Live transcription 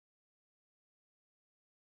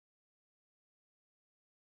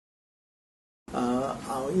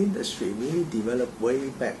our industry really developed way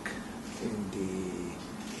back in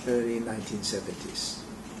the early 1970s,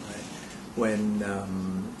 right? When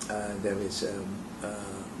there is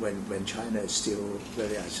when China is still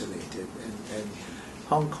very isolated, and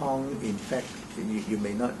Hong Kong, in fact, you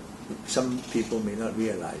may not, some people may not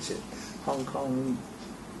realize it, Hong Kong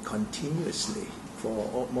continuously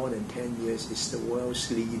for more than 10 years is the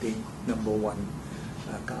world's leading #1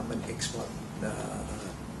 garment export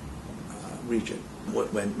region.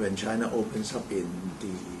 When China opens up in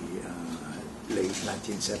the late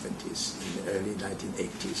 1970s, in the early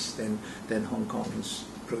 1980s, then Hong Kong's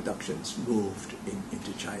productions moved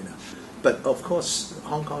into China. But of course,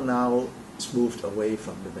 Hong Kong now has moved away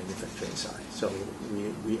from the manufacturing side. So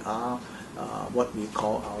we are what we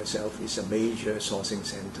call ourselves is a major sourcing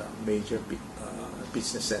center, major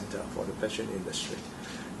business center for the fashion industry.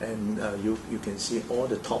 And you can see all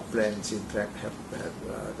the top brands, in fact, have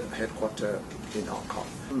the headquarters in Hong Kong.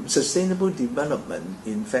 Sustainable development,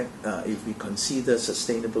 in fact, if we consider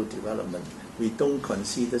sustainable development, we don't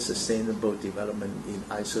consider sustainable development in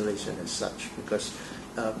isolation as such, because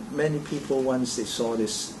many people, once they saw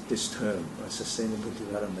this term, sustainable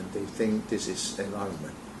development, they think this is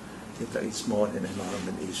environment. In fact, it's more than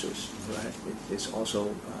environment issues, right? It's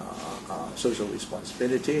also social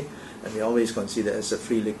responsibility, and we always consider it as a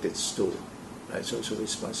three-legged stool, right? Social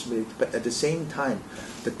responsibility. But at the same time,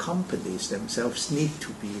 the companies themselves need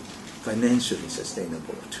to be financially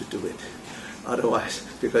sustainable to do it. Otherwise,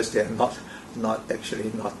 because they are not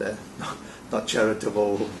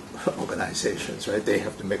charitable organizations, right? They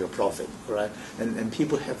have to make a profit, right? And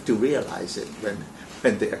people have to realize it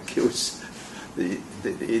when they accuse the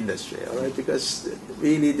industry, all right? Because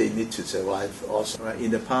really they need to survive also, right?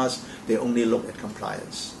 In the past, they only look at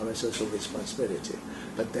compliance, all right, social responsibility.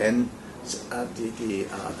 But then the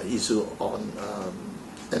issue on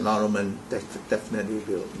environment definitely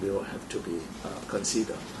will have to be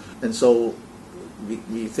considered. And so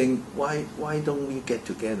we think, why don't we get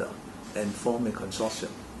together and form a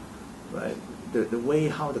consortium, right? The way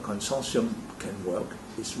how the consortium can work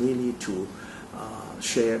is really to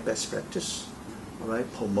share best practice, all right,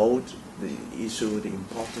 promote the issue, the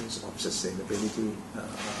importance of sustainability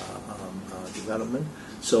development,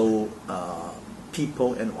 so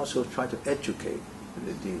people, and also try to educate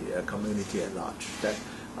the community at large that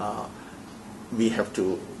we have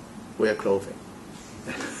to wear clothing.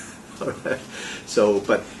 All right. So,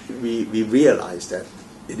 but we realize that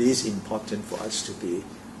it is important for us to be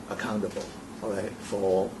accountable, all right,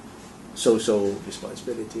 for social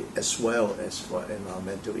responsibility as well as for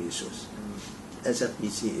environmental issues.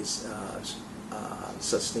 SFBC is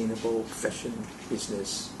Sustainable Fashion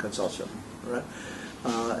Business Consortium, right?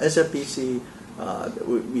 SFBC,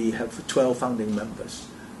 we have 12 founding members.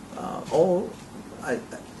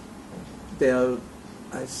 They are,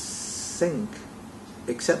 I think,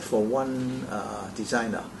 except for one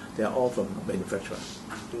designer, they are all from manufacturers.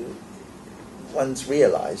 Once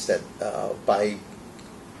realized that by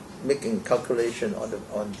making calculation on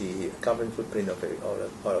the carbon footprint of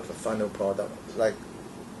a final product, like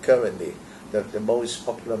currently, the most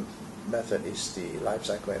popular method is the life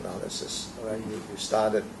cycle analysis. Right? You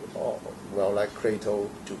started, well, like cradle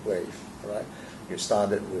to grave. Right? You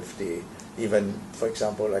started with even, for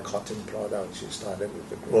example, like cotton products, you started with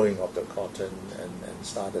the growing of the cotton and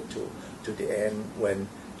started to the end when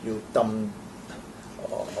you dump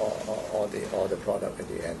all the product at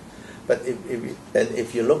the end. But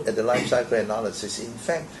if you look at the life cycle analysis, in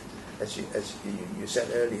fact, as you said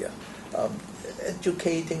earlier,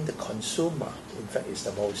 educating the consumer, in fact, is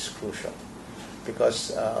the most crucial,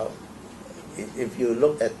 because if you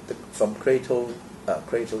look at from cradle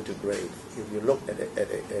to grave, if you look at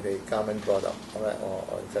a garment product, right, or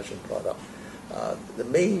a fashion product, the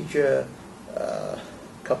major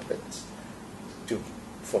culprits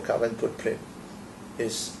for carbon footprint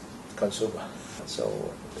is consumer. So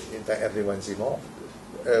in fact, everyone's involved.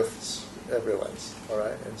 Earth's everyone's, all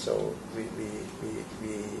right. And so we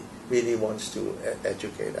really wants to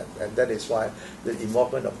educate them, and that is why the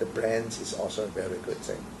involvement of the brands is also a very good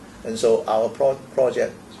thing. And so our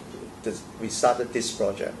project, we started this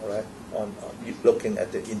project, all right, on looking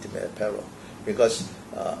at the intimate apparel, because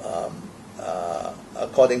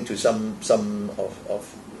according to some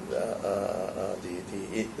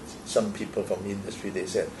people from the industry, they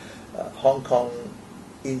said Hong Kong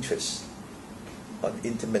interest on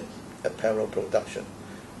intimate apparel production,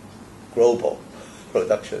 global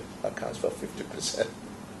production, accounts for 50%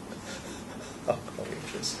 Hong Kong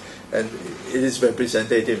interest, and it is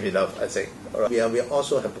representative enough, I think. All right. We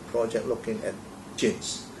also have a project looking at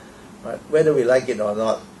jeans, right? Whether we like it or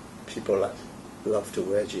not, people love to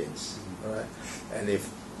wear jeans, all right? And if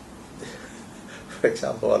for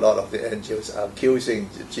example, a lot of the NGOs are accusing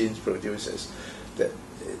the jeans producers that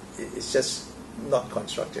it's just not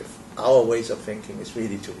constructive. Our ways of thinking is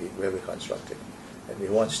really to be very constructive, and we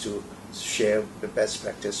want to share the best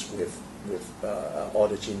practice with all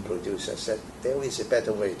the jean producers that there is a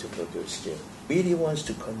better way to produce jeans. Really wants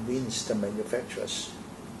to convince the manufacturers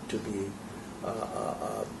to be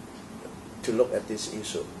to look at this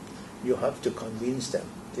issue. You have to convince them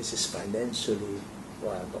this is financially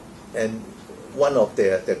viable. And one of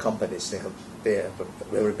their companies, they have a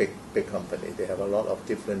very big company. They have a lot of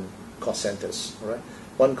different cost centers. Right?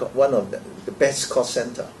 One of the best cost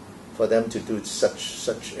center for them to do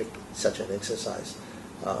such an exercise.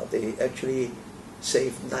 They actually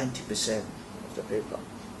save 90% of the paper.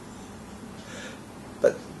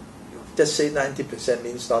 But just say 90%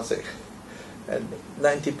 means nothing. And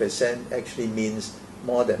 90% actually means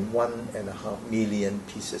more than 1.5 million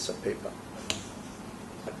pieces of paper.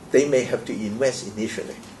 They may have to invest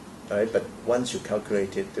initially, right? But once you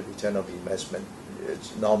calculate it, the return of investment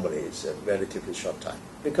normally is a relatively short time.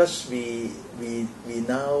 Because we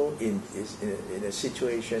now in a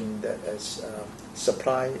situation that as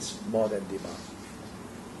supply is more than demand.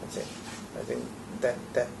 I think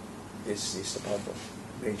that is the problem.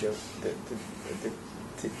 Major the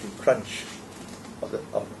crunch of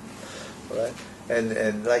right,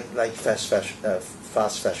 and like fast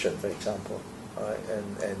fashion, for example, right?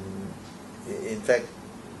 And in fact,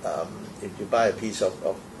 if you buy a piece of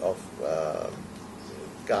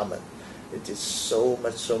garment, it is so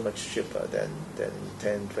much cheaper than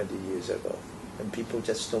 10-20 years ago, and people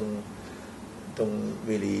just don't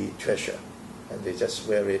really treasure, and they just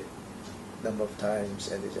wear it a number of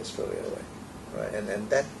times and they just throw it away, right? And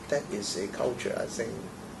that is a culture I think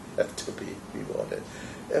have to be rewarded.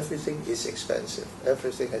 Everything is expensive.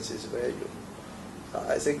 Everything has its value.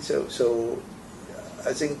 I think so. So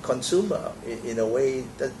I think consumer, in a way,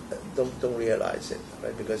 that don't realize it,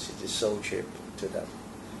 right? Because it is so cheap to them,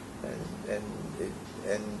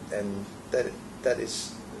 and that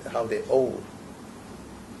is how they owe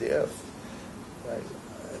the earth. Right?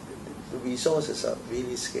 The resources are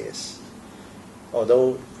really scarce.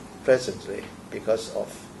 Although presently, because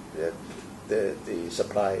of the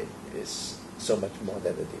supply is so much more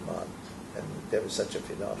than the demand, and there is such a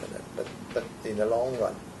phenomenon. But in the long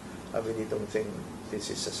run, I really don't think this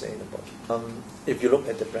is sustainable. If you look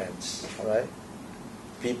at the brands, all right,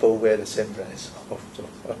 people wear the same brands.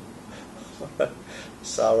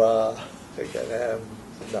 Zara, H&M,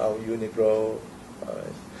 now Uniqlo. All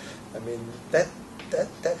right. I mean that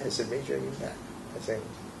has a major impact. I think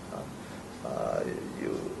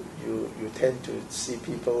you tend to see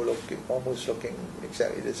people almost looking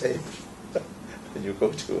exactly the same when you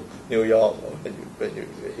go to New York or when you're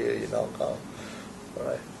here in Hong Kong. All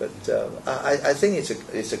right. But I think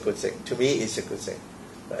it's a good thing. To me, it's a good thing.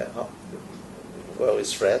 Right? Well, it's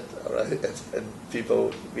spread, all right, and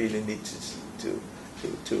people really need to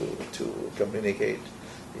communicate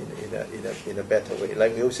in a better way.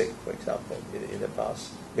 Like music, for example, in the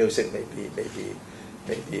past, music may be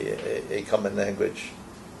a common language,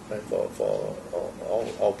 right, for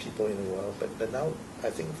all people in the world. But now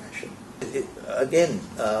I think fashion. Again,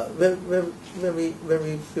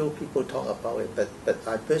 very few people talk about it. But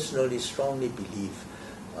I personally strongly believe,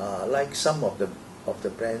 like some of the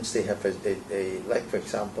brands, they have a like, for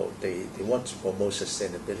example, they want to promote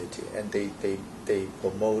sustainability, and they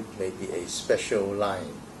promote maybe a special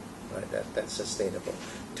line, right, that's sustainable.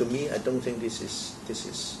 To me, I don't think this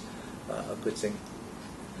is a good thing.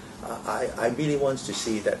 I really want to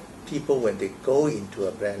see that people, when they go into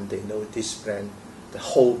a brand, they know this brand, the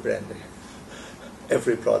whole brand,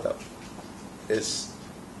 every product is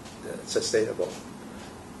sustainable.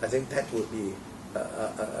 I think that would be,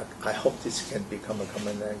 I hope this can become a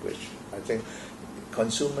common language. I think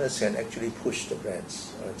consumers can actually push the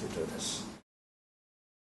brands to do this.